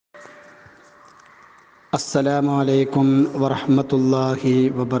السلام عليكم ورحمة الله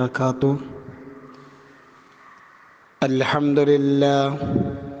وبركاته. الحمد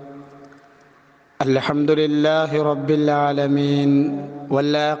لله رب العالمين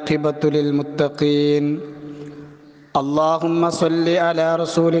والعاقبة للمتقين. اللهم صل على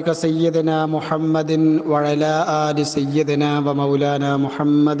رسولك سيدنا محمد وعلى آل سيدنا ومولانا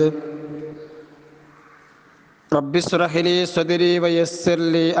محمد. رب اشرح لي صدري ويسر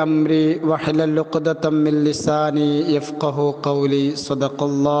لي أمري واحلل عقدة من لساني يفقه قولي. صدق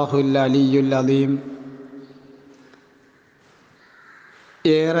الله العلي العظيم.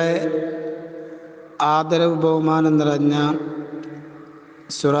 ഏറെ ആദരവ് ബഹുമാനം നിറഞ്ഞ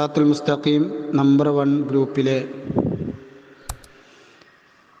സിറാത്തുൽ മുസ്തഖീം നമ്പർ 1 ഗ്രൂപ്പിലെ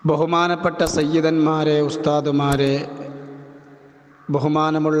ബഹുമാനപ്പെട്ട സയ്യിദന്മാരെ, ഉസ്താദുമാരെ,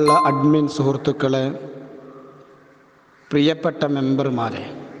 ബഹുമാനമുള്ള അഡ്മിൻ സുഹൃത്തുക്കളെ, പ്രിയപ്പെട്ട മെമ്പർമാരെ,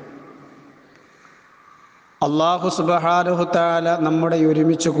 അല്ലാഹു സുബ്ഹാനഹു തആല നമ്മുടെ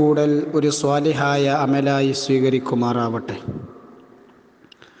ഒരുമിച്ച് കൂടൽ ഒരു സ്വാലിഹായ അമലായി സ്വീകരിക്കുമാറാവട്ടെ.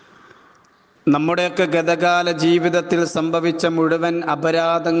 നമ്മുടെയൊക്കെ ഗതകാല ജീവിതത്തിൽ സംഭവിച്ച മുഴുവൻ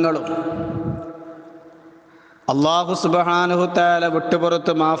അപരാധങ്ങളും അല്ലാഹു സുബ്ഹാനഹു തആല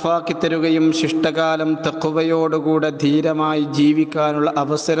വിട്ടുപുറത്ത് മാഫാക്കി തരുകയും ശിഷ്ടകാലം തഖ്വയോടുകൂടെ ധീരമായി ജീവിക്കാനുള്ള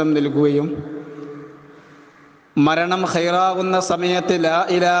അവസരം നൽകുകയും മരണം ഖൈറാവുന്ന സമയത്ത് ലാ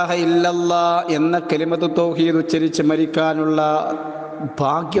ഇലാഹ ഇല്ലല്ലാഹ് എന്ന കലിമത്ത് തൗഹീദ് ഉച്ചരിച്ച് മരിക്കാനുള്ള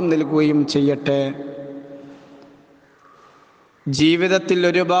ഭാഗ്യം നൽകുകയും ചെയ്യട്ടെ. ജീവിതത്തിൽ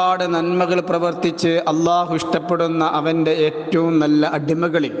ഒരുപാട് നന്മകൾ പ്രവർത്തിച്ച് അള്ളാഹു ഇഷ്ടപ്പെടുന്ന അവൻ്റെ ഏറ്റവും നല്ല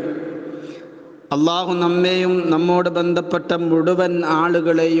അടിമകളിൽ അള്ളാഹു നമ്മെയും നമ്മോട് ബന്ധപ്പെട്ട മുഴുവൻ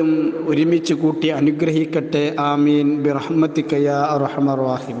ആളുകളെയും ഒരുമിച്ച് കൂട്ടി അനുഗ്രഹിക്കട്ടെ. ആമീൻ ബിറഹ്മതിക യാ അർഹമർ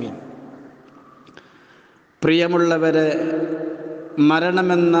റഹീമീൻ. പ്രിയമുള്ളവരെ,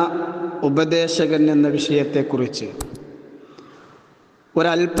 മരണമെന്ന ഉപദേശകൻ എന്ന വിഷയത്തെക്കുറിച്ച്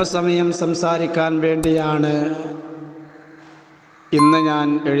ഒരല്പസമയം സംസാരിക്കാൻ വേണ്ടിയാണ് ഇന്ന് ഞാൻ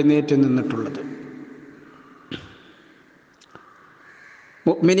എഴുന്നേറ്റ് നിന്നിട്ടുള്ളത്.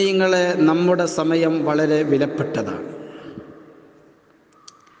 മുഅ്മിനീങ്ങളെ, നമ്മുടെ സമയം വളരെ വിലപ്പെട്ടതാണ്.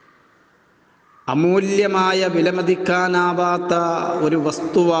 അമൂല്യമായ, വിലമതിക്കാനാവാത്ത ഒരു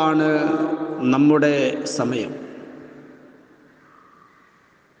വസ്തുവാണ് നമ്മുടെ സമയം.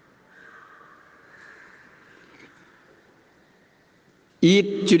 ഈ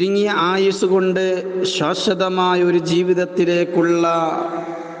ചുരുങ്ങിയ ആയുസ് കൊണ്ട് ശാശ്വതമായ ഒരു ജീവിതത്തിലേക്കുള്ള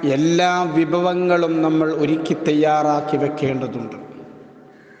എല്ലാ വിഭവങ്ങളും നമ്മൾ ഒരുക്കി തയ്യാറാക്കി വെക്കേണ്ടതുണ്ട്.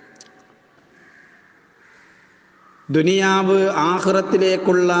 ദുനിയാവ്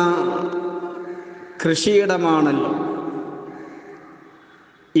ആഖിറത്തിലേക്കുള്ള കൃഷിയിടമാണല്ലോ.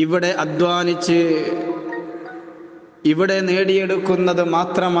 ഇവിടെ അധ്വാനിച്ച് ഇവിടെ നേടിയെടുക്കുന്നത്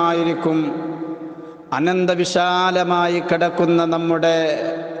മാത്രമായിരിക്കും അനന്തവിശാലമായി കിടക്കുന്ന നമ്മുടെ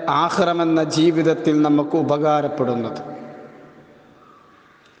ആഖിറമെന്ന ജീവിതത്തിൽ നമുക്ക് ഉപകാരപ്പെടുന്നത്.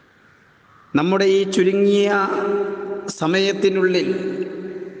 നമ്മുടെ ഈ ചുരുങ്ങിയ സമയത്തിനുള്ളിൽ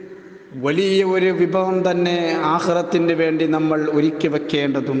വലിയ ഒരു വിഭവം തന്നെ ആഖിറത്തിന് വേണ്ടി നമ്മൾ ഒരുക്കി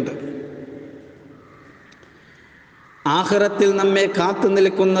വെക്കേണ്ടതുണ്ട്. ആഖിറത്തിൽ നമ്മെ കാത്തു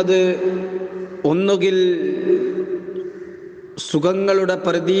നിൽക്കുന്നത് ഒന്നുകിൽ സുഖങ്ങളുടെ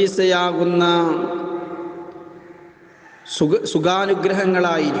പ്രതീക്ഷയാകുന്ന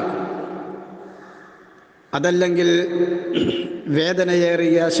സുഖാനുഗ്രഹങ്ങളായിരിക്കും, അതല്ലെങ്കിൽ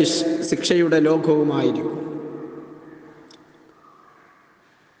വേദനയേറിയ ശിക്ഷയുടെ ലോകവുമായിരിക്കും.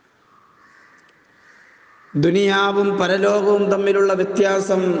 ദുനിയാവും പരലോകവും തമ്മിലുള്ള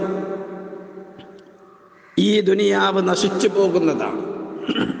വ്യത്യാസം, ഈ ദുനിയാവ് നശിച്ചു പോകുന്നതാണ്,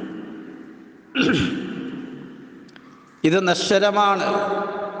 ഇത് നശ്വരമാണ്.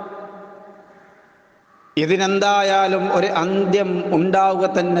 ഇതിനെന്തായാലും ഒരു അന്ത്യം ഉണ്ടാവുക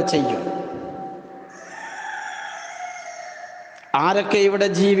തന്നെ ചെയ്യും. ആരൊക്കെ ഇവിടെ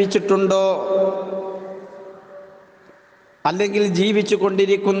ജീവിച്ചിട്ടുണ്ടോ, അല്ലെങ്കിൽ ജീവിച്ചു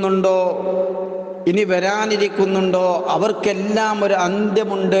കൊണ്ടിരിക്കുന്നുണ്ടോ, ഇനി വരാനിരിക്കുന്നുണ്ടോ, അവർക്കെല്ലാം ഒരു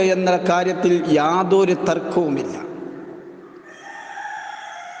അന്ത്യമുണ്ട് എന്ന കാര്യത്തിൽ യാതൊരു തർക്കവുമില്ല.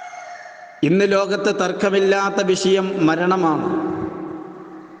 ഇന്ന് ലോകത്ത് തർക്കമില്ലാത്ത വിഷയം മരണമാണ്.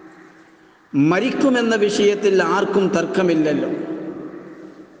 മരിക്കുമെന്ന വിഷയത്തിൽ ആർക്കും തർക്കമില്ലല്ലോ.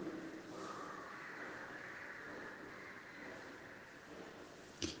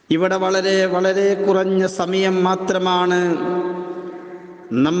 ഇവിടെ വളരെ വളരെ കുറഞ്ഞ സമയം മാത്രമാണ്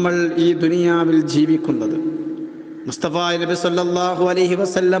നമ്മൾ ഈ ദുനിയാവിൽ ജീവിക്കുന്നത്. മുസ്തഫ നബി സല്ലല്ലാഹു അലൈഹി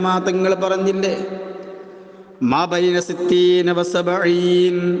വസല്ലമ തങ്ങൾ പറഞ്ഞില്ലേ, മാ ബൈന 60 വ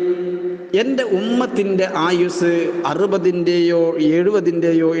 70, എൻ്റെ ഉമ്മത്തിൻ്റെ ആയുസ് 60-ൻ്റെയോ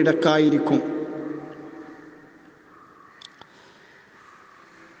 70-ൻ്റെയോ ഇടക്കായിരിക്കും.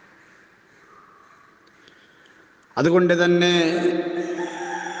 അതുകൊണ്ട് തന്നെ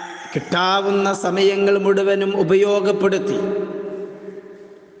കിട്ടാവുന്ന സമയങ്ങൾ മുഴുവനും ഉപയോഗപ്പെടുത്തി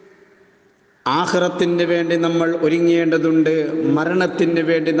ആഖിറത്തിന് വേണ്ടി നമ്മൾ ഒരുങ്ങേണ്ടതുണ്ട്. മരണത്തിന്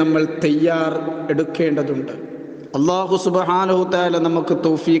വേണ്ടി നമ്മൾ തയ്യാർ എടുക്കേണ്ടതുണ്ട്. അല്ലാഹു സുബ്ഹാനഹു തആല നമുക്ക്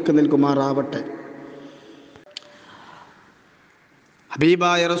തൗഫീഖ് നൽകുമാറാവട്ടെ.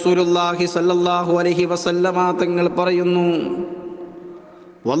 ഹബീബായ റസൂലുള്ളാഹി സ്വല്ലല്ലാഹു അലൈഹി വസല്ലമ തങ്ങൾ പറയുന്നു,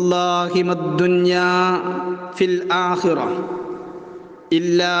 വല്ലാഹി മദ്ദുന്യാ ഫിൽ ആഖിറ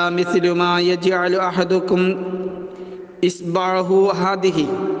ഇല്ലാ മിസ്ലു മാ യജ്അലു അഹദുക്കും ഇസ്ബഅഹു ഹാദിഹി.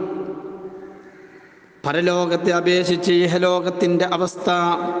 പരലോകത്തെ അപേക്ഷിച്ച് ഇഹലോകത്തിൻ്റെ അവസ്ഥ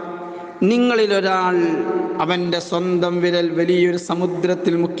നിങ്ങളിലൊരാൾ അവൻ്റെ സ്വന്തം വിരൽ വലിയൊരു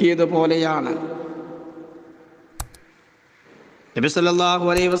സമുദ്രത്തിൽ മുക്കിയതുപോലെയാണ്. നബി സല്ലല്ലാഹു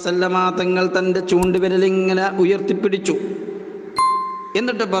അലൈഹി വസല്ലമ തങ്ങൾ തൻ്റെ ചൂണ്ടുവിരൽ ഇങ്ങനെ ഉയർത്തിപ്പിടിച്ചു.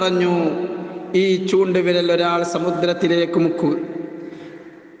 എന്നിട്ട് പറഞ്ഞു, ഈ ചൂണ്ടുവിരൽ ഒരാൾ സമുദ്രത്തിലേക്ക് മുക്കുക,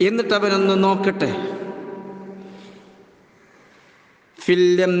 എന്നിട്ട് അവനൊന്ന് നോക്കട്ടെ.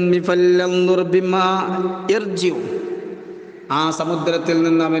 ആ സമുദ്രത്തിൽ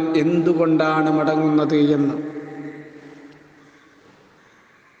നിന്ന് അവൻ എന്തുകൊണ്ടാണ് മടങ്ങുന്നത്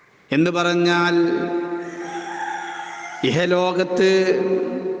എന്ന് പറഞ്ഞാൽ, ഇഹലോകത്ത്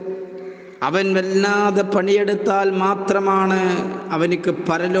അവൻ വല്ലാതെ പണിയെടുത്താൽ മാത്രമാണ് അവനിക്ക്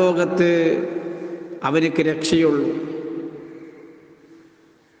പരലോകത്ത് അവനിക്ക് രക്ഷയുള്ളൂ.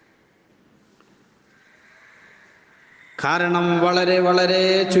 കാരണം വളരെ വളരെ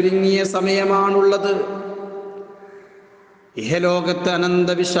ചുരുങ്ങിയ സമയമാണുള്ളത്. ഇഹലോകത്ത്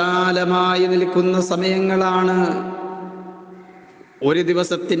അനന്തവിശാലമായി നിൽക്കുന്ന സമയങ്ങളാണ്. ഒരു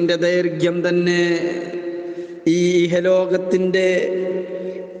ദിവസത്തിൻ്റെ ദൈർഘ്യം തന്നെ ഈ ഇഹലോകത്തിൻ്റെ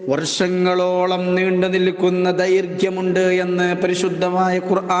വർഷങ്ങളോളം നീണ്ടു നിൽക്കുന്ന ദൈർഘ്യമുണ്ട് എന്ന് പരിശുദ്ധമായ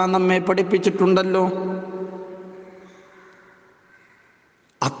ഖുർആൻ നമ്മെ പഠിപ്പിച്ചിട്ടുണ്ടല്ലോ.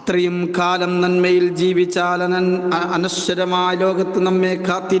 അത്രയും കാലം നന്മയിൽ ജീവിച്ചാൽ അനശ്വരമായ ലോകത്ത് നമ്മെ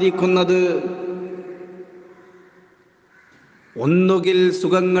കാത്തിരിക്കുന്നത് ഒന്നുകിൽ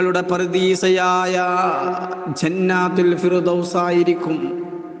സുഖങ്ങളുടെ പർദീസയായ ജന്നാത്തുൽ ഫിർദൗസ് ആയിരിക്കും,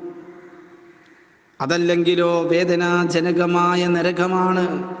 അതല്ലെങ്കിലോ വേദനാജനകമായ നരകമാണ്.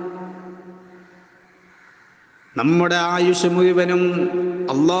 നമ്മുടെ ആയുഷ് മുഴുവനും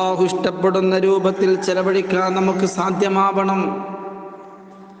അല്ലാഹു ഇഷ്ടപ്പെടുന്ന രൂപത്തിൽ ചെലവഴിക്കാൻ നമുക്ക് സാധ്യമാവണം.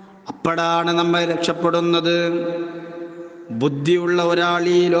 അപ്പോഴാണ് നമ്മൾ രക്ഷപ്പെടുന്നത്. ബുദ്ധിയുള്ള ഒരാൾ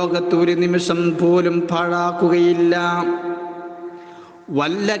ഈ ലോകത്ത് ഒരു നിമിഷം പോലും പാഴാക്കുകയില്ല.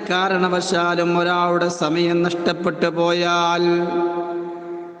 വല്ല കാരണവശാലും ഒരാളുടെ സമയം നഷ്ടപ്പെട്ടു പോയാൽ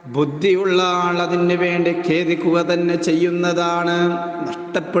ബുദ്ധിയുള്ള ആൾ അതിന് വേണ്ടി ഖേദിക്കുക തന്നെ ചെയ്യുന്നതാണ്.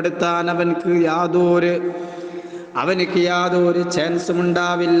 നഷ്ടപ്പെടുത്താൻ അവനക്ക് യാതൊരു ചാൻസും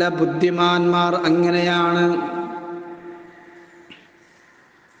ഉണ്ടാവില്ല. ബുദ്ധിമാന്മാർ അങ്ങനെയാണ്.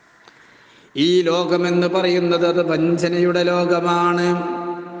 ഈ ലോകമെന്ന് പറയുന്നത് അത് വഞ്ചനയുടെ ലോകമാണ്.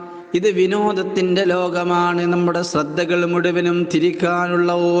 ഇത് വിനോദത്തിൻ്റെ ലോകമാണ്. നമ്മുടെ ശ്രദ്ധകൾ മുഴുവനും തിരിക്കാനുള്ള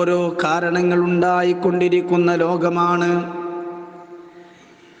ഓരോ കാരണങ്ങൾ ഉണ്ടായിക്കൊണ്ടിരിക്കുന്ന ലോകമാണ്.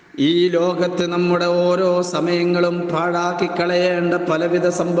 ഈ ലോകത്ത് നമ്മുടെ ഓരോ സമയങ്ങളും പാഴാക്കി കളയേണ്ട പലവിധ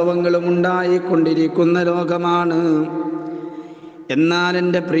സംഭവങ്ങളും ഉണ്ടായിക്കൊണ്ടിരിക്കുന്ന ലോകമാണ്. എന്നാൽ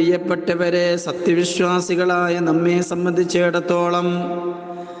എൻ്റെ പ്രിയപ്പെട്ടവരെ, സത്യവിശ്വാസികളായ നമ്മെ സംബന്ധിച്ചിടത്തോളം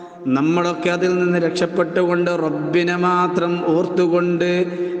നമ്മളൊക്കെ അതിൽ നിന്ന് രക്ഷപ്പെട്ടുകൊണ്ട് റബ്ബിനെ മാത്രം ഓർത്തുകൊണ്ട്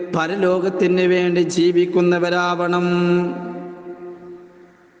പരലോകത്തിന് വേണ്ടി ജീവിക്കുന്നവരാവണം.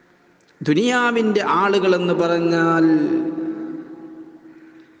 ദുനിയാവിൻ്റെ ആളുകളെന്ന് പറഞ്ഞാൽ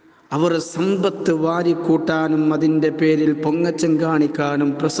അവർ സമ്പത്ത് വാരിക്കൂട്ടാനും അതിൻ്റെ പേരിൽ പൊങ്ങച്ചം കാണിക്കാനും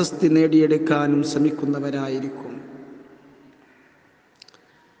പ്രശസ്തി നേടിയെടുക്കാനും ശ്രമിക്കുന്നവരായിരിക്കും.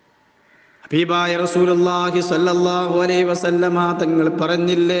 ഹബീബായ റസൂലുള്ളാഹി സ്വല്ലല്ലാഹു അലൈഹി വസല്ലമ തങ്ങൾ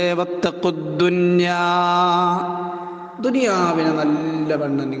പറഞ്ഞില്ലേ, വത്തഖുദ്ദുന്യാ, ദുനിയാവിനെ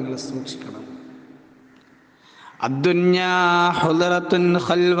നല്ലവണ്ണം നിങ്ങൾ സൂക്ഷിക്കണം. അദ്ദുന്യാ ഹുദറത്തുൻ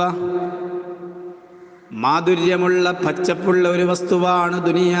ഖൽവ, മാധുര്യമുള്ള പച്ചപ്പുള്ള ഒരു വസ്തുവാണ്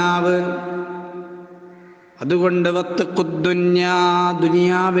ദുനിയാവ്. അതുകൊണ്ട് വത്തഖുദ്ദുന്യാ,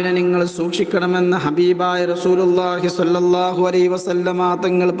 ദുനിയാവിനെ നിങ്ങൾ സൂക്ഷിക്കണമെന്ന് ഹബീബായ റസൂലുള്ളാഹി സ്വല്ലല്ലാഹു അലൈഹി വസല്ലമ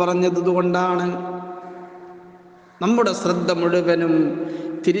തങ്ങൾ പറഞ്ഞതുകൊണ്ടാണ് നമ്മുടെ ശ്രദ്ധ മുഴുവനും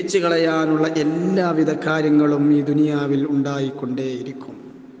തിരിച്ചു കളയാനുള്ള എല്ലാവിധ കാര്യങ്ങളും ഈ ദുനിയാവിൽ ഉണ്ടായിക്കൊണ്ടേയിരിക്കും.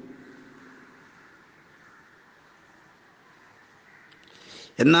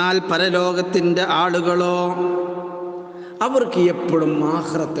 എന്നാൽ പരലോകത്തിൻ്റെ ആളുകളോ, അവർക്ക് എപ്പോഴും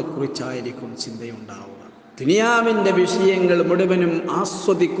ആഖിറത്തെക്കുറിച്ചായിരിക്കും ചിന്തയുണ്ടാവുക. ദുനിയാവിൻ്റെ വിഷയങ്ങൾ മുഴുവനും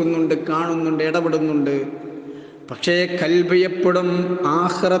ആസ്വദിക്കുന്നുണ്ട്, കാണുന്നുണ്ട്, ഇടപെടുന്നുണ്ട്. പക്ഷേ കൽബ് എപ്പോഴും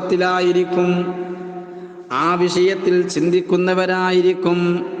ആഖിറത്തിലായിരിക്കും. ആ വിഷയത്തിൽ ചിന്തിക്കുന്നവരായിരിക്കും.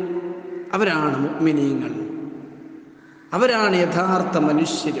 അവരാണ് മുഅ്മിനീങ്ങൾ, അവരാണ് യഥാർത്ഥ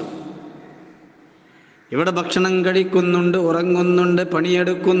മനുഷ്യരും. ഇവിടെ ഭക്ഷണം കഴിക്കുന്നുണ്ട്, ഉറങ്ങുന്നുണ്ട്,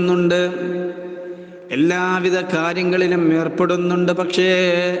 പണിയെടുക്കുന്നുണ്ട്, എല്ലാവിധ കാര്യങ്ങളിലും ഏർപ്പെടുന്നുണ്ട്. പക്ഷേ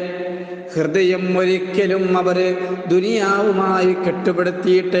ഹൃദയം ഒരിക്കലും അവർ ദുനിയാവുമായി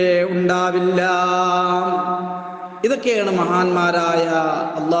കെട്ടുപെടുത്തിയിട്ടേ ഉണ്ടാവില്ല. ഇതൊക്കെയാണ് മഹാന്മാരായ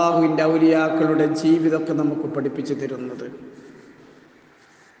അള്ളാഹുവിൻ്റെ ഔലിയാക്കളുടെ ജീവിതമൊക്കെ നമുക്ക് പഠിപ്പിച്ചു തരുന്നത്.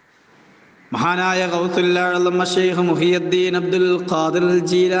 മഹാനായ ഗൗസുൽ ആലം ശൈഖ് മുഹിയുദ്ദീൻ അബ്ദുൽ ഖാദിർ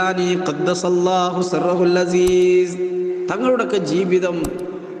ജീലാനി ഖദ്ദസല്ലാഹു സിർറഹുൽ അസീസ് തങ്ങളുടെയൊക്കെ ജീവിതം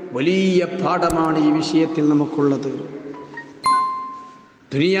വലിയ പാഠമാണ് ഈ വിഷയത്തിൽ നമുക്കുള്ളത്.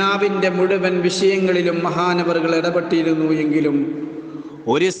 ദുനിയാവിൻ്റെ മുഴുവൻ വിഷയങ്ങളിലും മഹാനവറുകൾ ഇടപെട്ടിരുന്നു എങ്കിലും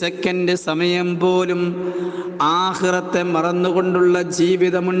ഒരു സെക്കൻഡ് സമയം പോലും ആഖിറത്തെ മറന്നുകൊണ്ടുള്ള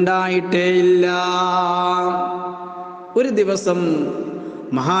ജീവിതമുണ്ടായിട്ടേ ഇല്ല. ഒരു ദിവസം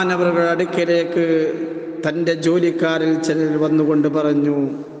മഹാനവറുകളുടെ അടുക്കലേക്ക് തൻ്റെ ജോലിക്കാരിൽ ചിലർ വന്നുകൊണ്ട് പറഞ്ഞു,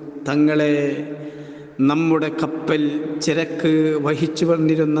 തങ്ങളെ, നമ്മുടെ കപ്പൽ, ചരക്ക് വഹിച്ചു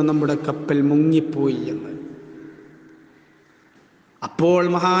വന്നിരുന്ന നമ്മുടെ കപ്പൽ മുങ്ങിപ്പോയി എന്ന്. അപ്പോൾ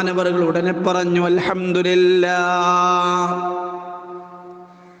മഹാനവറുകൾ ഉടനെ പറഞ്ഞു, അൽഹംദുലില്ലാഹ്.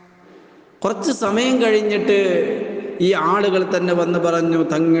 കുറച്ച് സമയം കഴിഞ്ഞിട്ട് ഈ ആളുകൾ തന്നെ വന്ന് പറഞ്ഞു,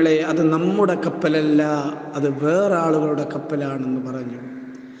 തങ്ങളെ, അത് നമ്മുടെ കപ്പലല്ല, അത് വേറെ ആളുകളുടെ കപ്പലാണെന്ന് പറഞ്ഞു.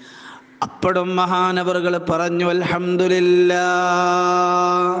 അപ്പോഴും മഹാനവറുകൾ പറഞ്ഞു, അൽഹംദുലില്ലാഹ്.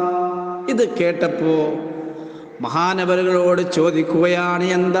 ഇത് കേട്ടപ്പോ മഹാനവറുകളോട് ചോദിക്കുകയാണ്,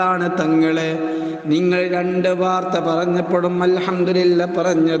 എന്താണ് തങ്ങളെ, നിങ്ങൾ രണ്ട് വാർത്ത പറഞ്ഞപ്പോഴും അൽഹംദുലില്ലാഹ്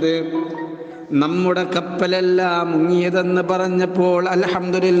പറഞ്ഞത്, നമ്മുടെ കപ്പലല്ല മുങ്ങിയതെന്ന് പറഞ്ഞപ്പോൾ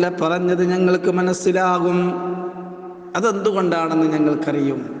അൽഹംദുലില്ലാഹ് പറഞ്ഞത് ഞങ്ങൾക്ക് മനസ്സിലാകും, അതെന്തുകൊണ്ടാണെന്ന്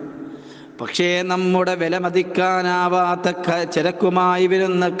ഞങ്ങൾക്കറിയും. പക്ഷേ നമ്മുടെ വില മതിക്കാനാവാത്ത ചരക്കുമായി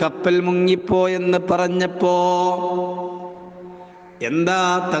വരുന്ന കപ്പൽ മുങ്ങിപ്പോയെന്ന് പറഞ്ഞപ്പോ, എന്താ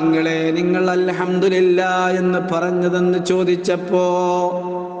തങ്ങളെ നിങ്ങൾ അൽഹംദുലില്ലാഹ് എന്ന് പറഞ്ഞതെന്ന് ചോദിച്ചപ്പോ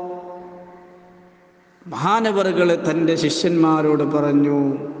മഹാനവറുകൾ തൻ്റെ ശിഷ്യന്മാരോട് പറഞ്ഞു,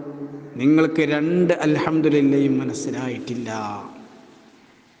 നിങ്ങൾക്ക് രണ്ട് അൽഹംദുലില്ലയും മനസ്സിലായിട്ടില്ല.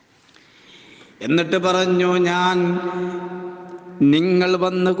 എന്നിട്ട് പറഞ്ഞു, ഞാൻ നിങ്ങൾ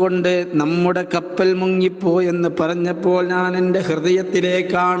വന്നുകൊണ്ട് നമ്മുടെ കപ്പൽ മുങ്ങിപ്പോ എന്ന് പറഞ്ഞപ്പോൾ ഞാൻ എൻ്റെ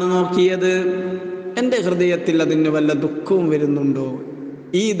ഹൃദയത്തിലേക്കാണ് നോക്കിയത്. എൻ്റെ ഹൃദയത്തിൽ അതിന് വല്ല ദുഃഖവും വരുന്നുണ്ടോ?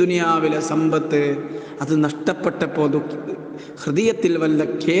 ഈ ദുനിയാവിലെ സമ്പത്ത് അത് നഷ്ടപ്പെട്ടപ്പോൾ ഹൃദയത്തിൽ വല്ല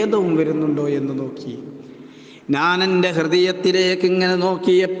ഖേദവും വരുന്നുണ്ടോ എന്ന് നോക്കി. ഞാൻ എൻ്റെ ഹൃദയത്തിലേക്ക് ഇങ്ങനെ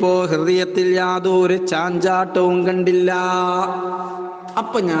നോക്കിയപ്പോൾ ഹൃദയത്തിൽ യാതൊരു ചാഞ്ചാട്ടവും കണ്ടില്ല.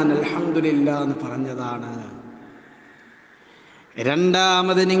 അപ്പൊ ഞാൻ അൽഹംദുലില്ലാഹ് എന്ന് പറഞ്ഞതാണ്.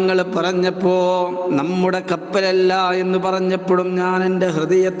 രണ്ടാമത് നിങ്ങൾ പറഞ്ഞപ്പോ നമ്മുടെ കപ്പലല്ല എന്ന് പറഞ്ഞപ്പോഴും ഞാൻ എൻ്റെ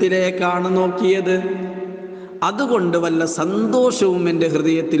ഹൃദയത്തിലേക്കാണ് നോക്കിയത്. അതുകൊണ്ട് വല്ല സന്തോഷവും എൻ്റെ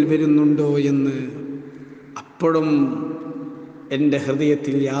ഹൃദയത്തിൽ വരുന്നുണ്ടോ എന്ന്. അപ്പോഴും എൻ്റെ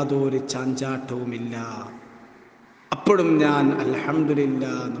ഹൃദയത്തിൽ യാതൊരു ചാഞ്ചാട്ടവുമില്ല. അപ്പോഴും ഞാൻ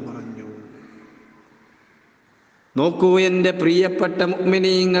അൽഹംദുലില്ലാഹ് എന്ന് പറഞ്ഞു. നോക്കൂ എൻ്റെ പ്രിയപ്പെട്ട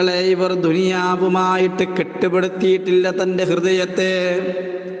മുഅ്മിനീങ്ങളെ, ഇവർ ദുനിയാവുമായിട്ട് കെട്ടുപെടുത്തിയിട്ടില്ല തൻ്റെ ഹൃദയത്തെ.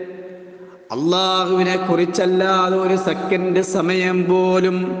 അള്ളാഹുവിനെ കുറിച്ചല്ലാതെ ഒരു സെക്കൻഡ് സമയം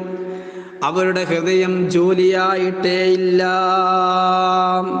പോലും അവരുടെ ഹൃദയം ജോലിയായിട്ടേ ഇല്ല.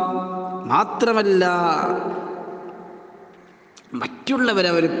 മാത്രമല്ല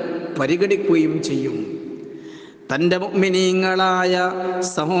മറ്റുള്ളവരവർ പരിഗണിക്കുകയും ചെയ്യും. തൻ്റെ മുഅ്മിനീങ്ങളായ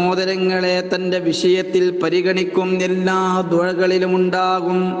സഹോദരങ്ങളെ തൻ്റെ വിഷയത്തിൽ പരിഗണിക്കും. എല്ലാ ദുആകളിലും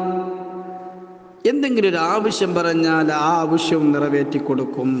ഉണ്ടാകും. എന്തെങ്കിലും ഒരു ആവശ്യം പറഞ്ഞാൽ ആ ആവശ്യവും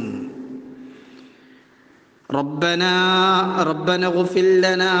നിറവേറ്റിക്കൊടുക്കും. ربنا اغفر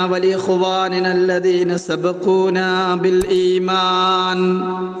لنا ولإخواننا الذين سبقونا بالإيمان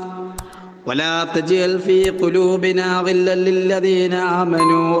ولا تجعل في قلوبنا غلا للذين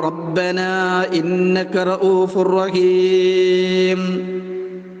آمنوا ربنا إنك رؤوف رحيم.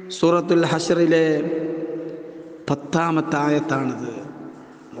 സൂറത്തുൽ ഹശ്റിലെ 10ാമത്തെ ആയത്താണിത്.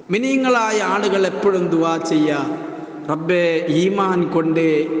 മുഅ്മിനീങ്ങളായ ആളുകൾ എപ്പോഴും ദുആ ചെയ്യുക, റബ്ബേ ഈമാൻ കൊണ്ട്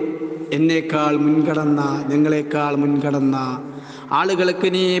എന്നേക്കാൾ മുൻകടന്ന, ഞങ്ങളെക്കാൾ മുൻകടന്ന ആളുകൾക്ക്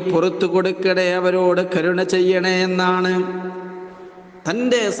നീ പുറത്തു കൊടുക്കണേ, അവരോട് കരുണ ചെയ്യണേ എന്നാണ്.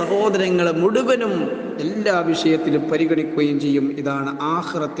 തൻ്റെ സഹോദരങ്ങളെ മുഴുവനും എല്ലാ വിഷയത്തിലും പരിഗണിക്കുകയും ചെയ്യും. ഇതാണ്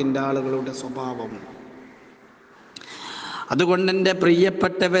ആഖിറത്തിൻ്റെ ആളുകളുടെ സ്വഭാവം. അതുകൊണ്ട് എൻ്റെ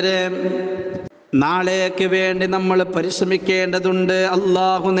പ്രിയപ്പെട്ടവരെ, നാളേക്ക് വേണ്ടി നമ്മൾ പരിശ്രമിക്കേണ്ടതുണ്ട്.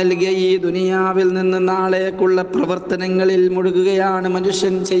 അള്ളാഹു നൽകിയ ഈ ദുനിയാവിൽ നിന്ന് നാളേക്കുള്ള പ്രവർത്തനങ്ങളിൽ മുഴുകുകയാണ്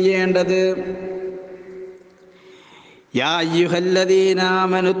മനുഷ്യൻ ചെയ്യേണ്ടത്. യാ അയ്യുഹല്ലദീന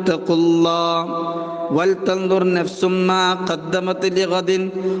ആമനു തഖുല്ലാഹ് വൽതൻദുർ നഫ്സും മാ ഖദ്ദമത് ലിഗദിൻ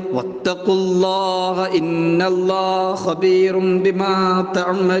വത്തഖുല്ലാഹ ഇന്നല്ലാഹ ഖബീറും ബിമാ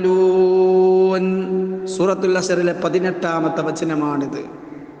തഅമലൂൻ. സൂറത്തുൽ അസ്റിലെ 18-ാമത്തെ വചനമാണിത്.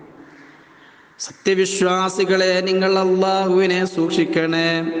 സത്യവിശ്വാസികളെ, നിങ്ങൾ അല്ലാഹുവിനെ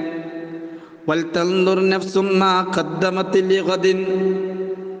സൂക്ഷിക്കണേ. വൽതൻദുർ നഫ്സും മാ ഖദ്ദമത് ലിഗദിൻ,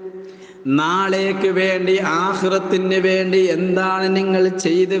 നാളേക്ക് വേണ്ടി, ആഖിറത്തിന് വേണ്ടി എന്താണ് നിങ്ങൾ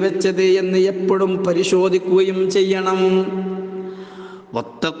ചെയ്തു വെച്ചത് എന്ന് എപ്പോഴും പരിശോധിക്കുകയും ചെയ്യണം.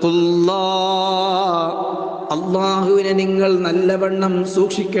 വത്തഖുല്ലാഹ്, അല്ലാഹുവിനെ നിങ്ങൾ നല്ലവണ്ണം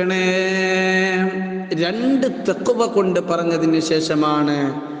സൂക്ഷിക്കണേ. 2 തഖ്വ കൊണ്ട് പറഞ്ഞതിന് ശേഷമാണ്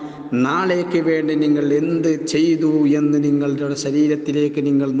നാളേക്ക് വേണ്ടി നിങ്ങൾ എന്ത് ചെയ്തു എന്ന് നിങ്ങളുടെ ശരീരത്തിലേക്ക്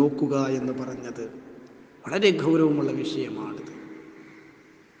നിങ്ങൾ നോക്കുക എന്ന് പറഞ്ഞത്. വളരെ ഗൗരവമുള്ള വിഷയമാണിത്.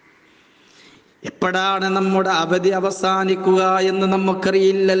 എപ്പോഴാണ് നമ്മുടെ അവധി അവസാനിക്കുക എന്ന്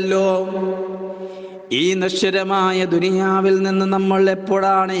നമുക്കറിയില്ലല്ലോ. ഈ നശ്വരമായ ദുനിയാവിൽ നിന്ന് നമ്മൾ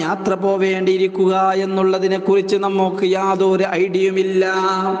എപ്പോഴാണ് യാത്ര പോവേണ്ടിയിരിക്കുക എന്നുള്ളതിനെ കുറിച്ച് നമുക്ക് യാതൊരു ഐഡിയയുമില്ല.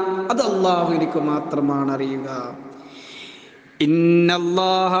 അത് അല്ലാഹുവിന് മാത്രമാണ് അറിയുക.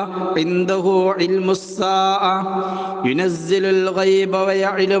 ഇന്നല്ലാഹ ഇൻദഹു ഇൽമുസ്സാഅ യുനസ്സിലുൽ ഗൈബ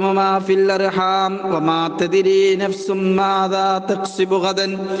വയഅലമു മാ ഫിൽ അർഹാം വമാ തദ്രി നഫ്സും മാദാ തക്സിബു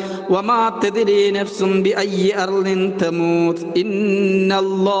ഗദൻ വമാ തദ്രി നഫ്സും ബിഅയ്യി അർളിൻ തമൂത്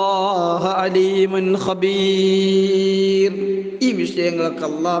ഇന്നല്ലാഹ അലീമുൻ ഖബീർ. ഈ വിഷയങ്ങളൊക്കെ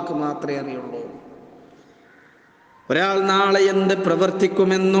അല്ലാഹുക്ക് മാത്രമേ അറിയുള്ളൂ. ഒരാൾ നാളെ എന്ത്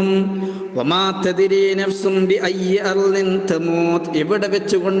പ്രവർത്തിക്കുമെന്നും വമാ തദ്രി നഫ്സും ബിഅയ്യി അർളിൻ തമൂത്, എവിടെ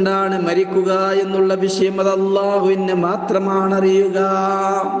വെച്ചുകൊണ്ടാണ് മരിക്കുക എന്നുള്ള വിഷയം അത് അല്ലാഹുവിന് മാത്രമാണ് അറിയുക.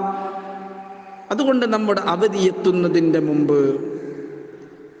 അതുകൊണ്ട് നമ്മുടെ അവധി എത്തുന്നതിൻ്റെ മുമ്പ്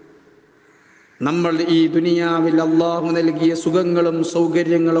നമ്മൾ ഈ ദുനിയാവിൽ അല്ലാഹു നൽകിയ സുഖങ്ങളും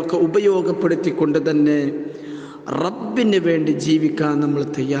സൗകര്യങ്ങളൊക്കെ ഉപയോഗപ്പെടുത്തിക്കൊണ്ട് തന്നെ റബ്ബിന് വേണ്ടി ജീവിക്കാൻ നമ്മൾ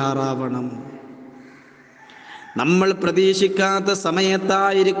തയ്യാറാവണം. നമ്മൾ പ്രതീക്ഷിക്കാത്ത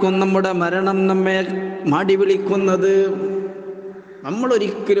സമയത്തായിരിക്കും നമ്മുടെ മരണം നമ്മെ മാടി വിളിക്കുന്നത്. നമ്മൾ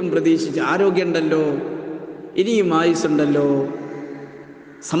ഒരിക്കലും പ്രതീക്ഷിച്ച് ആരോഗ്യമുണ്ടല്ലോ, ഇനിയും ആയുസ്സുണ്ടല്ലോ,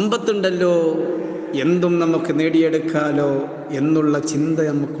 സമ്പത്തുണ്ടല്ലോ, എന്തും നമുക്ക് നേടിയെടുക്കാലോ എന്നുള്ള ചിന്ത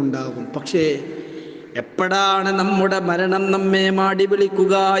നമുക്കുണ്ടാകും. പക്ഷേ എപ്പോഴാണ് നമ്മുടെ മരണം നമ്മെ മാടി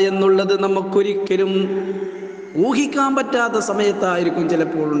വിളിക്കുക എന്നുള്ളത് നമുക്കൊരിക്കലും ഊഹിക്കാൻ പറ്റാത്ത സമയത്തായിരിക്കും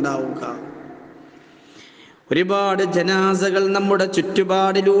ചിലപ്പോൾ ഉണ്ടാവുക. ഒരുപാട് ജനാസകൾ നമ്മുടെ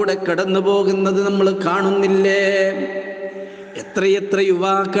ചുറ്റുപാടിലൂടെ കടന്നു പോകുന്നത് നമ്മൾ കാണുന്നില്ലേ? എത്രയെത്ര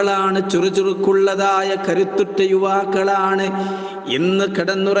യുവാക്കളാണ്, ചുറുചുറുക്കുള്ളതായ കരുത്തുറ്റ യുവാക്കളാണ് ഇന്ന്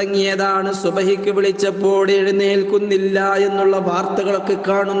കിടന്നുറങ്ങിയതാണ്, സുബഹിക്ക് വിളിച്ചപ്പോൾ എഴുന്നേൽക്കുന്നില്ല എന്നുള്ള വാർത്തകളൊക്കെ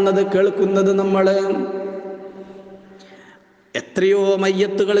കാണുന്നത്, കേൾക്കുന്നത് നമ്മൾ. എത്രയോ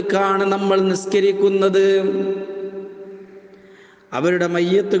മയ്യത്തുകൾക്കാണ് നമ്മൾ നിസ്കരിക്കുന്നത്, അവരുടെ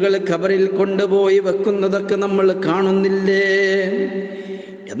മയ്യത്തുകൾ ഖബറിൽ കൊണ്ടുപോയി വെക്കുന്നതൊക്കെ നമ്മൾ കാണുന്നില്ലേ?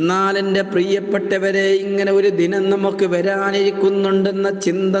 എന്നാൽ എൻ്റെ പ്രിയപ്പെട്ടവരെ, ഇങ്ങനെ ഒരു ദിനം നമുക്ക് വരാനിരിക്കുന്നുണ്ടെന്ന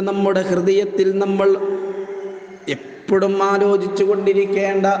ചിന്ത നമ്മുടെ ഹൃദയത്തിൽ നമ്മൾ എപ്പോഴും ആലോചിച്ചു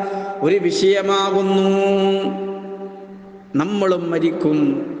കൊണ്ടിരിക്കേണ്ട ഒരു വിഷയമാകുന്നു. നമ്മളും മരിക്കും,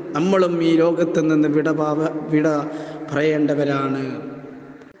 നമ്മളും ഈ ലോകത്ത് നിന്ന് വിട പറയേണ്ടവരാണ്.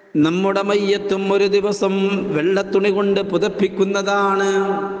 നമ്മുടെ മയ്യത്തും ഒരു ദിവസം വെള്ളത്തുണി കൊണ്ട് പുതപ്പിക്കുന്നതാണ്.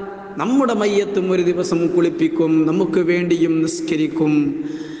 നമ്മുടെ മയ്യത്തും ഒരു ദിവസം കുളിപ്പിക്കും, നമുക്ക് വേണ്ടിയും നിസ്കരിക്കും.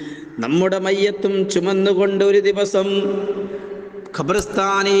 നമ്മുടെ മയ്യത്തും ചുമന്നുകൊണ്ട് ഒരു ദിവസം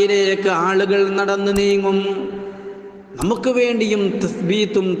ഖബർസ്ഥാനിയിലേക്ക് ആളുകൾ നടന്നു നീങ്ങും, നമുക്ക് വേണ്ടിയും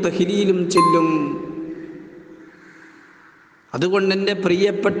തസ്ബീത്തും തഹ്ലീലും ചൊല്ലും. അതുകൊണ്ട് എൻ്റെ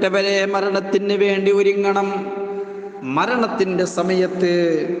പ്രിയപ്പെട്ടവരെ, മരണത്തിന് വേണ്ടി ഒരുങ്ങണം. മരണത്തിൻ്റെ സമയത്ത്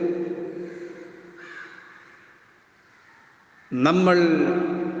നമ്മൾ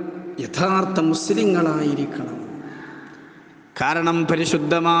യഥാർത്ഥ മുസ്ലിങ്ങളായിരിക്കണം. കാരണം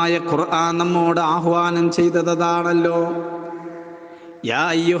പരിശുദ്ധമായ ഖുർആൻ നമ്മോട് ആഹ്വാനം ചെയ്തതാണല്ലോ, യാ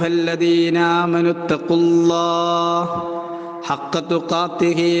അയ്യുഹല്ലദീന ആമനു തഖുല്ലാഹ് ഹഖ്ക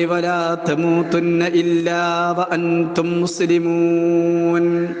തുഖാതിഹി വലാ തമൂതുന്ന ഇല്ലാ വഅൻതും മുസ്ലിമൂൻ.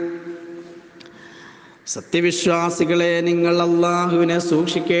 സത്യവിശ്വാസികളെ, നിങ്ങൾ അല്ലാഹുവിനെ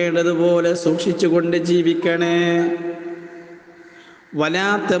സൂക്ഷിക്കേണ്ടതുപോലെ സൂക്ഷിച്ചുകൊണ്ട് ജീവിക്കണേ. വലാ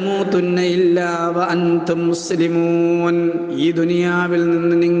തമൂതുന്ന ഇല്ലാ വഅൻതും മുസ്ലിമൂൻ. ഈ ദുനിയാവിൽ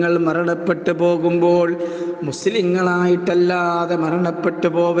നിന്ന് നിങ്ങൾ മരണപ്പെട്ടു പോകുമ്പോൾ മുസ്ലിങ്ങളായിട്ടല്ലാതെ മരണപ്പെട്ടു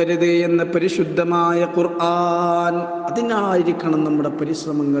പോവരുത് എന്ന് പരിശുദ്ധമായ ഖുർആൻ. അതിനായിരിക്കണം നമ്മുടെ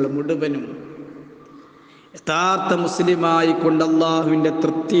പരിശ്രമങ്ങൾ മുഴുവനും. യഥാർത്ഥ മുസ്ലിമായി കൊണ്ട് അള്ളാഹുവിൻ്റെ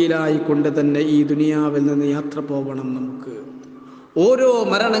തൃപ്തിയിലായിക്കൊണ്ട് തന്നെ ഈ ദുനിയാവിൽ നിന്ന് യാത്ര പോകണം. നമുക്ക് ഓരോ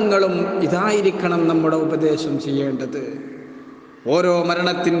മരണങ്ങളും ഇതായിരിക്കണം നമ്മുടെ ഉപദേശം ചെയ്യേണ്ടത്. ഓരോ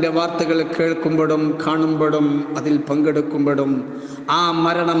മരണത്തിൻ്റെ വാർത്തകൾ കേൾക്കുമ്പോഴും കാണുമ്പോഴും അതിൽ പങ്കെടുക്കുമ്പോഴും ആ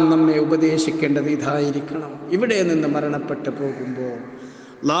മരണം നമ്മെ ഉപദേശിക്കേണ്ടത് ഇതായിരിക്കണം. ഇവിടെ നിന്ന് മരണപ്പെട്ടു പോകുമ്പോൾ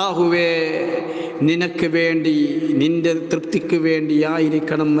അല്ലാഹുവേ, നിനക്ക് വേണ്ടി, നിന്റെ തൃപ്തിക്ക്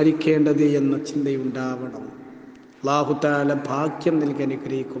വേണ്ടിയായിരിക്കണം മരിക്കേണ്ടത് എന്ന ചിന്തയുണ്ടാവണം. അല്ലാഹു തആല ഭാഗ്യം നൽകി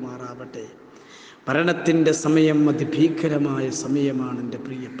അനുഗ്രഹിക്കുമാറാവട്ടെ. മരണത്തിൻ്റെ സമയം അതിഭീകരമായ സമയമാണ് എൻ്റെ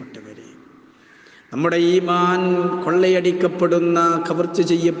പ്രിയപ്പെട്ടവരെ. നമ്മുടെ ഈമാൻ കൊള്ളയടിക്കപ്പെടുന്ന, കവർച്ച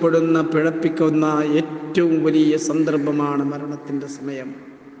ചെയ്യപ്പെടുന്ന, പിഴപ്പിക്കുന്ന ഏറ്റവും വലിയ സന്ദർഭമാണ് മരണത്തിൻ്റെ സമയം.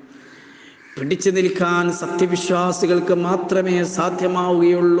 പിടിച്ചു നിൽക്കാൻ സത്യവിശ്വാസികൾക്ക് മാത്രമേ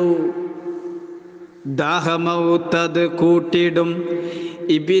സാധ്യമാവുകയുള്ളൂ. ദാഹമൗത്തത് കൂട്ടിടും,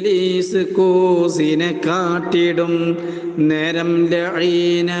 ഇബ്ലീസ് കൂസിനെ കാട്ടിടും, നേരം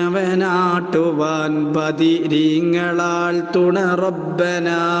ലഈനവനാട്ടുവാൻ ബദിരീങ്ങളാൽ തുണ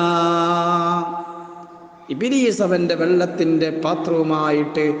റബ്ബനാ. ഇബ്ലീസ് അവൻ്റെ വെള്ളത്തിൻ്റെ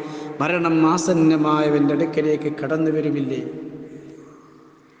പാത്രവുമായിട്ട് മരണം ആസന്നമായവൻ്റെ അടുക്കലേക്ക് കടന്നു വരുമില്ലേ?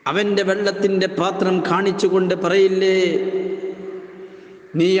 അവൻ്റെ വെള്ളത്തിൻ്റെ പാത്രം കാണിച്ചുകൊണ്ട് പറയില്ലേ,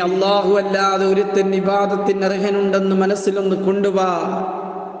 നീ അല്ലാഹു അല്ലാതെ ഒരുത്തൻ ഇബാദത്തിന് അർഹനുണ്ടെന്ന് മനസ്സിലൊന്ന് കൊണ്ടുവാ.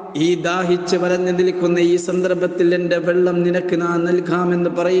 ഈ ദാഹിച്ച് വരഞ്ഞു നിൽക്കുന്ന ഈ സന്ദർഭത്തിൽ എൻ്റെ വെള്ളം നിനക്ക് ഞാൻ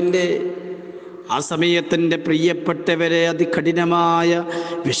നൽകാമെന്ന് പറയില്ലേ? ആ സമയത്തിൻ്റെ പ്രിയപ്പെട്ടവരെ, അതികഠിനമായ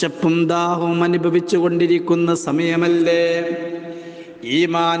വിശപ്പും ദാഹവും അനുഭവിച്ചു കൊണ്ടിരിക്കുന്ന സമയമല്ലേ?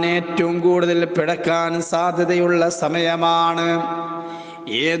 ഈമാൻ ഏറ്റവും കൂടുതൽ പിഴക്കാൻ സാധ്യതയുള്ള സമയമാണ്.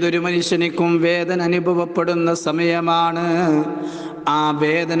 ഏതൊരു മനുഷ്യനിക്കും വേദന അനുഭവപ്പെടുന്ന സമയമാണ്. ആ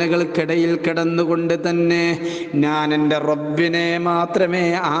വേദനകൾക്കിടയിൽ കിടന്നുകൊണ്ട് തന്നെ ഞാൻ എൻ്റെ റബ്ബിനെ മാത്രമേ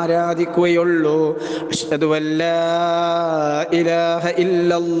ആരാധിക്കുകയുള്ളൂ. അശ്ഹദു അല്ലാ ഇലാഹ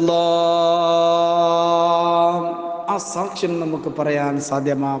ഇല്ലല്ലാഹ്. ആ സാക്ഷ്യം നമുക്ക് പറയാൻ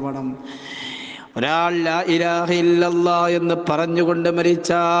സാധ്യമാവണം. ഒരാൾ ലാ ഇലാഹ ഇല്ലല്ലാഹ് എന്ന് പറഞ്ഞുകൊണ്ട്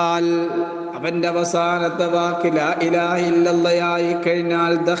മരിച്ചാൽ അവൻ്റെ അവസാനത്തെ വാക്ക് ലാ ഇലാഹ ഇല്ലല്ലാഹ്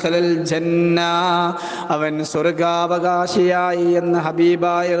കഴിഞ്ഞാൽ ദഖലൽ ജന്ന, അവൻ സ്വർഗാവകാശിയായി എന്ന്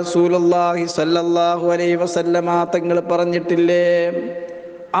ഹബീബായ റസൂലുള്ളാഹി സ്വല്ലല്ലാഹു അലൈഹി വസല്ലമ തങ്ങൾ പറഞ്ഞിട്ടില്ലേ?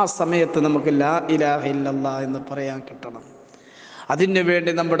 ആ സമയത്ത് നമുക്ക് ലാ ഇലാഹ ഇല്ലല്ലാഹ് എന്ന് പറയാൻ കിട്ടണം. അതിനു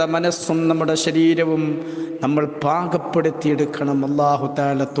വേണ്ടി നമ്മുടെ മനസ്സും നമ്മുടെ ശരീരവും നമ്മൾ പാകപ്പെടുത്തിയെടുക്കണം. അല്ലാഹു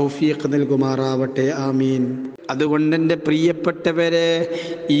തആല തൗഫീഖ് നൽകുമാറാവട്ടെ. ആമീൻ. അതുകൊണ്ട് എൻ്റെ പ്രിയപ്പെട്ടവരെ,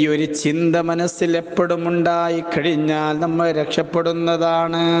 ഈ ഒരു ചിന്ത മനസ്സിൽ എപ്പോഴും ഉണ്ടായി കഴിഞ്ഞാൽ നമ്മൾ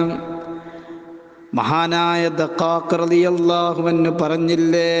രക്ഷപ്പെടുന്നതാണ്. മഹാനായ ദഖാഖ് റളിയല്ലാഹു അൻഹു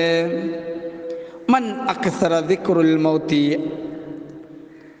പറഞ്ഞില്ലേ, മൻ അക്സറ ദിക്റുൽ മൗതി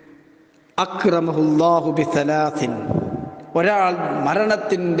അക്രമഹുല്ലാഹു ബിസലാസിൻ. ഒരാൾ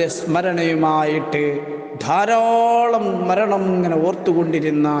മരണത്തിൻ്റെ സ്മരണയുമായിട്ട് ധാരാളം മരണം ഇങ്ങനെ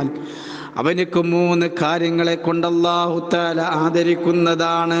ഓർത്തുകൊണ്ടിരുന്നാൽ അവനക്ക് 3 കാര്യങ്ങളെ കൊണ്ട് അല്ലാഹു തആല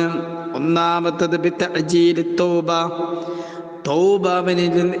ആദരിക്കുന്നതാണ്. ഒന്നാമത്തത് ബിതഅജീലി തൗബ. തൗബ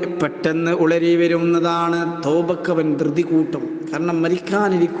അവനിൽ പെട്ടെന്ന് ഉളരി വരുന്നതാണ്. തൗബക്ക് അവൻ ധൃതി കൂട്ടും. കാരണം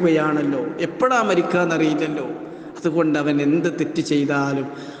മരിക്കാനിരിക്കുകയാണല്ലോ, എപ്പോഴാ മരിക്കാന്നറിയില്ലല്ലോ. അതുകൊണ്ട് അവൻ എന്ത് തെറ്റ് ചെയ്താലും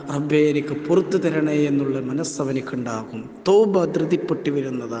റബ്ബേ എനിക്ക് പുറത്തു തരണേ എന്നുള്ള മനസ്സവനിക്കുണ്ടാകും. തൗബ ധൃതിപ്പെട്ട്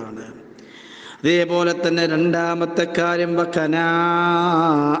വരുന്നതാണ്. അതേപോലെ തന്നെ രണ്ടാമത്തെ കാര്യം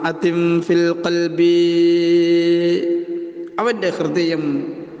വഖനാഅത്തിൻ ഫിൽ ഖൽബി. അവൻ്റെ ഹൃദയം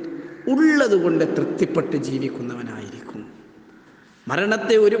ഉള്ളത് കൊണ്ട് തൃപ്തിപ്പെട്ട് ജീവിക്കുന്നവനായിരിക്കും.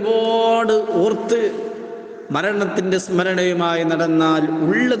 മരണത്തെ ഒരുപാട് ഓർത്ത് മരണത്തിൻ്റെ സ്മരണയുമായി നടന്നാൽ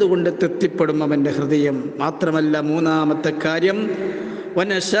ഉള്ളത് കൊണ്ട് തൃപ്തിപ്പെടും അവൻ്റെ ഹൃദയം. മാത്രമല്ല, മൂന്നാമത്തെ കാര്യം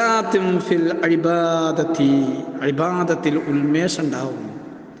വനശാത്തിൻ ഫിൽ ഇബാദത്തി. ഇബാദത്തിൽ ഉന്മേഷം ഉണ്ടാവും.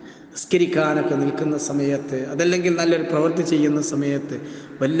 നിസ്കരിക്കാനൊക്കെ നിൽക്കുന്ന സമയത്ത്, അതല്ലെങ്കിൽ നല്ലൊരു പ്രവൃത്തി ചെയ്യുന്ന സമയത്ത്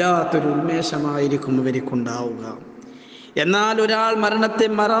വല്ലാത്തൊരു ഉന്മേഷമായിരിക്കും ഇവർക്കുണ്ടാവുക. എന്നാൽ ഒരാൾ മരണത്തെ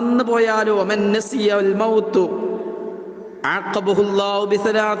മറന്നു പോയാലോ, അമൻ നസിയൽ മൗതു അഖബഹുല്ലാഹു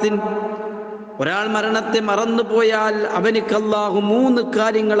ബിസലാത്തിൻ. ഒരാൾ മരണത്തെ മറന്നു പോയാൽ അവനിക്ക് അല്ലാഹു 3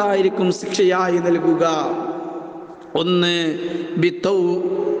 കാര്യങ്ങളായിരിക്കും ശിക്ഷയായി നൽകുക. ഒന്ന്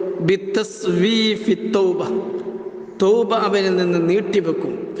ബിതസ്വീഫി തൗബ. തൗബ അവനിൽ നിന്ന്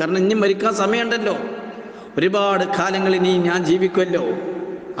നീട്ടിവെക്കും. കാരണം ഇനി മരിക്കാൻ സമയമുണ്ടല്ലോ, ഒരുപാട് കാലങ്ങൾ ഇനി ഞാൻ ജീവിക്കുമല്ലോ.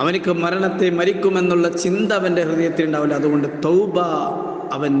 അവനിക്ക് മരണത്തെ മരിക്കുമെന്നുള്ള ചിന്ത അവൻ്റെ ഹൃദയത്തിൽ ഉണ്ടാവില്ല. അതുകൊണ്ട് തൗബ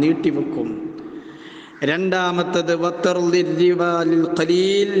അവൻ നീട്ടിവെക്കും. രണ്ടാമത്തത്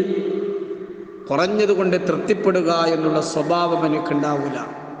ഖലീൽ. കുറഞ്ഞതുകൊണ്ട് തൃപ്തിപ്പെടുക എന്നുള്ള സ്വഭാവം അവനിക്കുണ്ടാവില്ല.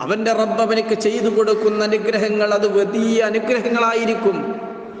 അവൻ്റെ റബ്ബ് അവനിക്ക് ചെയ്തു കൊടുക്കുന്ന അനുഗ്രഹങ്ങൾ അത് വലിയ അനുഗ്രഹങ്ങളായിരിക്കും.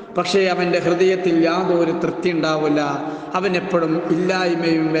 പക്ഷേ അവൻ്റെ ഹൃദയത്തിൽ യാതൊരു തൃപ്തി ഉണ്ടാവില്ല. അവനെപ്പോഴും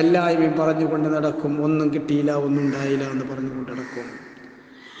ഇല്ലായ്മയും വെല്ലായ്മയും പറഞ്ഞുകൊണ്ട് നടക്കും. ഒന്നും കിട്ടിയില്ല, ഒന്നും ഉണ്ടായില്ല എന്ന് പറഞ്ഞുകൊണ്ട് നടക്കും.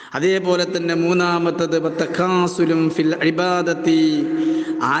 അതേപോലെ തന്നെ മൂന്നാമത്തത് തകാസുലും ഫിൽ ഇബാദത്തി,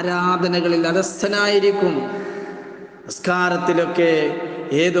 ആരാധനകളിൽ അലസനായിരിക്കും. നിസ്കാരത്തിലൊക്കെ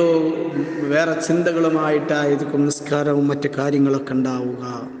ഏതോ വേറെ ചിന്തകളുമായിട്ടായിരിക്കും നിസ്കാരവും മറ്റു കാര്യങ്ങളൊക്കെ ഉണ്ടാവുക.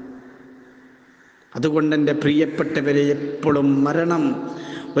 അതുകൊണ്ട് എൻ്റെ പ്രിയപ്പെട്ടവരെ, എപ്പോഴും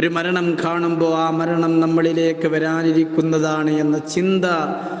ഒരു മരണം കാണുമ്പോൾ ആ മരണം നമ്മളിലേക്ക് വരാനിരിക്കുന്നതാണ് എന്ന ചിന്ത,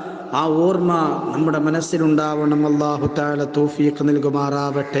 ആ ഓർമ്മ നമ്മുടെ മനസ്സിലുണ്ടാവണം. അല്ലാഹു തആല തൗഫീഖ്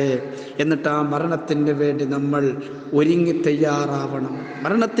നൽകുമാറാവട്ടെ. എന്നിട്ട് ആ മരണത്തിന് വേണ്ടി നമ്മൾ ഒരുങ്ങി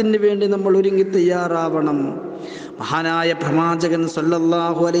തയ്യാറാവണം. മഹാനായ പ്രവാചകൻ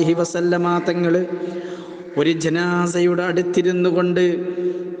സല്ലല്ലാഹു അലൈഹി വസല്ലമ തങ്ങൾ ഒരു ജനാസയുടെ അടുത്തിരുന്നു കൊണ്ട്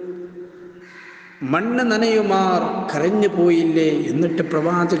മണ്ണ് നനയുമാർ കരഞ്ഞു പോയില്ലേ? എന്നിട്ട്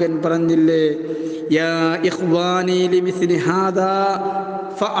പ്രവാചകൻ പറഞ്ഞില്ലേ, യാ ഇഖ്വാനി ലിമിസ്ലി ഹാദാ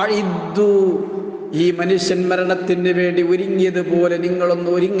ഫഅഇദ്ദു, ഈ മനുഷ്യൻ മരണത്തിന് വേണ്ടി ഒരുങ്ങിയതുപോലെ നിങ്ങളൊന്ന്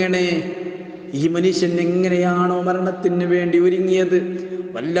ഒരുങ്ങണേ. ഈ മനുഷ്യൻ എങ്ങനെയാണോ മരണത്തിന് വേണ്ടി ഒരുങ്ങിയത്,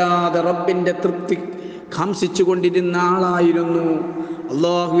 വല്ലാതെ റബ്ബിൻ്റെ തൃപ്തി കാംക്ഷിച്ചു കൊണ്ടിരുന്ന ആളായിരുന്നു,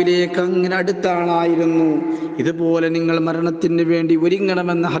 അള്ളാഹുവിലേക്ക് അങ്ങനെ അടുത്ത ആളായിരുന്നു. ഇതുപോലെ നിങ്ങൾ മരണത്തിന് വേണ്ടി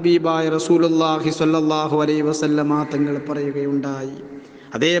ഒരുങ്ങണമെന്ന് ഹബീബായ റസൂലുള്ളാഹി സ്വല്ലല്ലാഹു അലൈഹി വസല്ലമ തങ്ങൾ പറയുകയുണ്ടായി.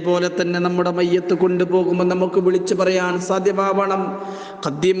 അതേപോലെ തന്നെ നമ്മുടെ മയ്യത്ത് കൊണ്ടുപോകുമ്പോൾ നമുക്ക് വിളിച്ചു പറയാൻ സാധ്യമാവണം,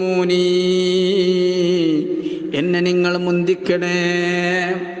 ഖദ്ദിമൂനി, എന്നെ നിങ്ങൾ മുന്തിക്കണേ.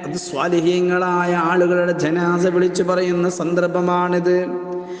 അത് സ്വാലിഹീങ്ങളായ ആളുകളുടെ ജനാസ വിളിച്ചു പറയുന്ന സന്ദർഭമാണിത്.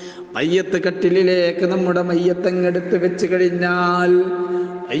 മയ്യത്ത് കട്ടിലിലേക്ക് നമ്മുടെ മയ്യത്തങ്ങെടുത്ത് വെച്ച് കഴിഞ്ഞാൽ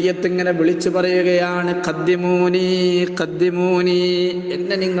മയ്യത്തിങ്ങനെ വിളിച്ചു പറയുകയാണ്, ഖദ്ദിമൂനി ഖദ്ദിമൂനി,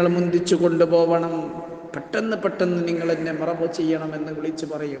 എന്നെ നിങ്ങൾ മുന്തിച്ചു കൊണ്ടുപോകണം, പെട്ടെന്ന് നിങ്ങൾ എന്നെ മറവ് ചെയ്യണമെന്ന് വിളിച്ചു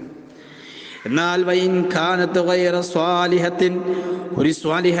പറയും. എന്നാൽ വൈൻ കാനത്ത് ഗൈറ സ്വാലിഹത്തിൻ, ഒരു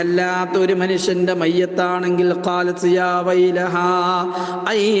സ്വാലിഹല്ലാത്ത ഒരു മനുഷ്യന്റെ മയ്യത്താണെങ്കിൽ ഖാലത്ത് യാ വൈലഹാ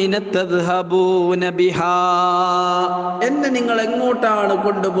ഐന തദ്ഹബൂന ബിഹാ, എന്നെ നിങ്ങൾ എങ്ങോട്ടാണ്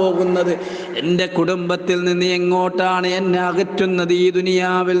കൊണ്ടുപോകുന്നത്? എൻ്റെ കുടുംബത്തിൽ നിന്ന് എങ്ങോട്ടാണ് എന്നെ അകറ്റുന്നത്? ഈ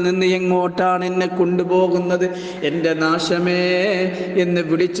ദുനിയാവിൽ നിന്ന് എങ്ങോട്ടാണ് എന്നെ കൊണ്ടുപോകുന്നത്? എൻ്റെ നാശമേ എന്ന്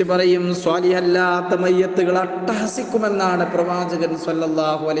വിളിച്ചു പറയും. സ്വാലിഹല്ലാത്ത മയ്യത്തുകൾ അട്ടഹസിക്കുമെന്നാണ് പ്രവാചകൻ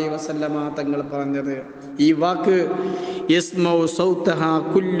സല്ലല്ലാഹു അലൈഹി വസല്ലമ തങ്ങൾ പറഞ്ഞത്. ഈ വാക്ക് യസ്മഉ സൗതഹാ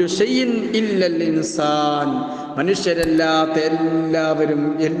കുല്ലു ഷൈഇൻ ഇല്ലൽ ഇൻസാൻ, മനുഷ്യരല്ലാത്ത എല്ലാവരും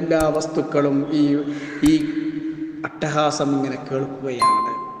എല്ലാ വസ്തുക്കളും ഈ അട്ടഹാസം ഇങ്ങനെ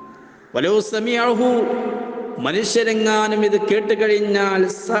കേൾക്കുകയാണ്. വലൗ സമീഅഹു, മനുഷ്യരെങ്ങാനും ഇത് കേട്ട് കഴിഞ്ഞാൽ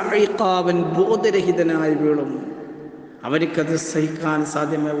സഇഖാവൻ, ബോധരഹിതനായി വീഴും. അവനിക്കത് സഹിക്കാൻ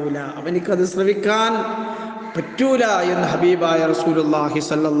സാധ്യമാവൂല, അവനിക്കത് ശ്രവിക്കാൻ പറ്റൂല എന്ന് ഹബീബായ റസൂലുള്ളാഹി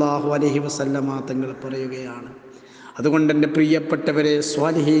സ്വല്ലല്ലാഹു അലൈഹി വസല്ലമ തങ്ങൾ പറയുകയാണ്. അതുകൊണ്ട് എൻ്റെ പ്രിയപ്പെട്ടവരെ,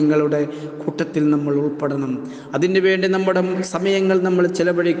 സ്വാലിഹീങ്ങളുടെ കൂട്ടത്തിൽ നമ്മൾ ഉൾപ്പെടണം. അതിനു വേണ്ടി നമ്മുടെ സമയങ്ങൾ നമ്മൾ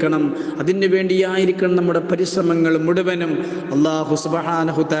ചെലവഴിക്കണം. അതിനു വേണ്ടിയായിരിക്കണം നമ്മുടെ പരിശ്രമങ്ങൾ മുഴുവനും. അല്ലാഹു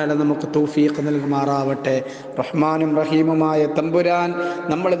സുബ്ഹാനഹു തആല നമുക്ക് തൗഫീഖ് നൽകുമാറാവട്ടെ. റഹ്മാനും റഹീമുമായ തമ്പുരാൻ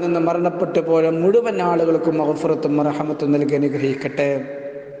നമ്മളിൽ നിന്ന് മരണപ്പെട്ടു പോയ മുഴുവൻ ആളുകൾക്കും മഗ്ഫിറത്തും റഹ്മത്തും നൽകി അനുഗ്രഹിക്കട്ടെ.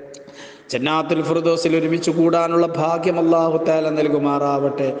 ജന്നാത്തുൽ ഫിർദൗസിൽ ഒരുമിച്ച് കൂടാനുള്ള ഭാഗ്യം അല്ലാഹു തആല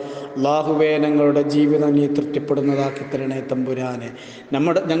നൽകുമാറാവട്ടെ. അല്ലാഹുവേ, ഞങ്ങളുടെ ജീവിതം നീ തൃപ്തിപ്പെടുന്നതാക്കി തരണേ തമ്പുരാനെ.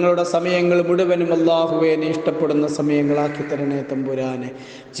 ഞങ്ങളുടെ സമയങ്ങൾ മുഴുവനും അല്ലാഹുവേ നീ ഇഷ്ടപ്പെടുന്ന സമയങ്ങളാക്കി തരണേ തമ്പുരാനെ.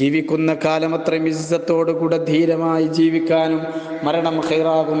 ജീവിക്കുന്ന കാലം അത്രയും ഇസ്സത്തോടുകൂടെ ധീരമായി ജീവിക്കാനും മരണം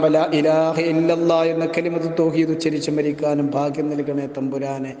ഖൈറാകും ലാ ഇലാഹ ഇല്ലല്ലാഹ് എന്ന കലിമത്ത് തൗഹീദ് ഉച്ചരിച്ച് മരിക്കാനും ഭാഗ്യം നൽകണേ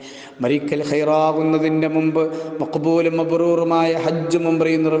തമ്പുരാനെ. മരിക്കൽ ഖൈറാകുന്നതിൻ്റെ മുമ്പ് മഖ്ബൂലും മബ്റൂറുമായ ഹജ്ജും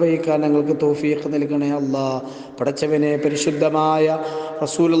ഉംറയും നിർവഹിക്കാൻ ഞങ്ങൾക്ക് തൗഫീഖ് നൽകണേ അല്ലാഹ്. പടച്ചവനെ, പരിശുദ്ധമായ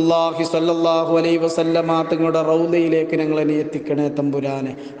റസൂലുള്ളാഹി സ്വല്ലല്ലാഹു അലൈഹി വസല്ലമ തങ്ങളുടെ റൗദയിലേക്ക് ഞങ്ങളെ നീ എത്തിക്കണേ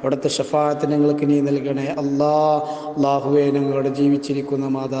തമ്പുരാനെ. അവിടുത്തെ ശഫാഅത്ത് ഞങ്ങൾക്ക് നീ നൽകണേ അല്ലാഹ്. അല്ലാഹുവേ, ഞങ്ങളുടെ ജീവിച്ചിരിക്കുന്ന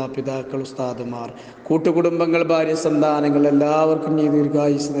മാതാപിതാക്കൾ, ഉസ്താദുമാർ, കൂട്ടുകുടുംബങ്ങൾ, ഭാര്യ, സന്താനങ്ങൾ എല്ലാവർക്കും നീ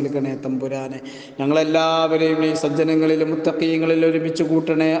ദീർഘായുസ് നൽകണേ തമ്പുരാനെ. ഞങ്ങളെല്ലാവരെയും നീ സജ്ജനങ്ങളിലും മുത്തഖീങ്ങളിലും ഒരുമിച്ച്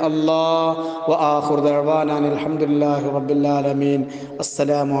കൂട്ടണേ അല്ലാഹ്. വആഖിറു ദഅവാനാ അൽഹംദുലില്ലാഹി റബ്ബിൽ ആലമീൻ.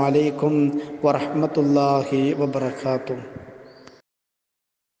 അസ്സലാമു അലൈക്കും വറഹ്മത്തുള്ളാഹി വബറകാതുഹു.